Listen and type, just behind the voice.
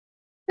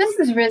This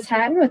is Riz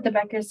Hatton with the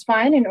Becker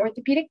Spine and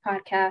Orthopedic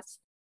Podcast.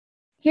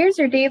 Here's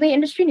your daily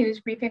industry news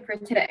briefing for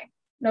today,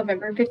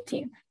 November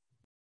 15th.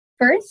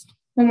 First,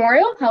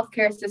 Memorial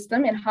Healthcare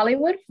System in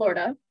Hollywood,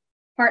 Florida,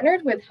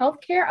 partnered with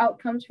Healthcare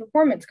Outcomes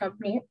Performance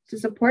Company to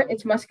support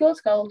its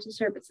musculoskeletal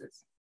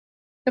services.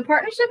 The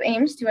partnership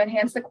aims to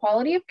enhance the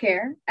quality of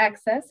care,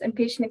 access, and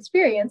patient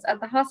experience at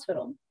the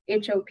hospital,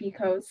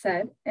 HOPCO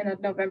said in a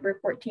November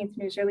 14th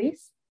news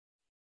release.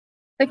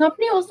 The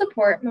company will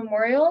support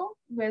Memorial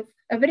with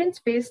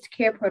evidence-based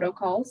care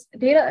protocols,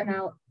 data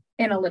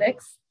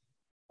analytics,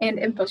 and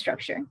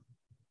infrastructure.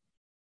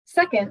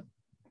 Second,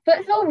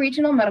 Foothill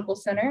Regional Medical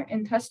Center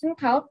in Tustin,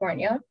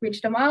 California,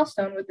 reached a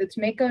milestone with its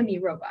Mako knee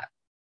robot.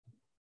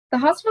 The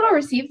hospital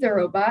received the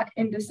robot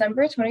in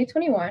December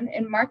 2021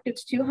 and marked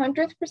its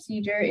 200th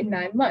procedure in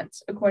 9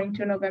 months, according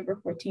to a November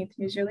 14th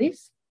news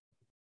release.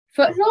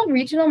 Foothill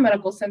Regional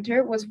Medical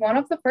Center was one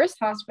of the first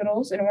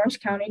hospitals in Orange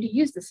County to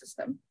use the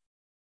system.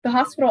 The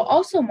hospital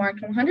also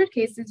marked 100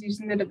 cases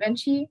using the Da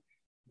Vinci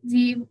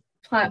Z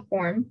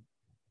platform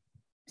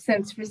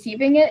since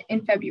receiving it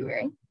in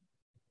February.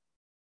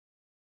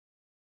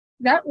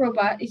 That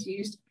robot is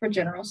used for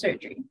general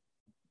surgery.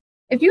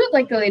 If you would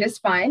like the latest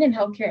spine and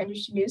healthcare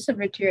industry news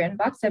delivered to your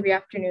inbox every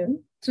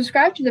afternoon,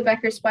 subscribe to the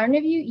Becker Spine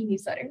Review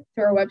e-newsletter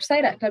through our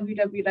website at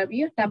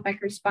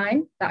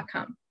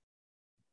www.beckerspine.com.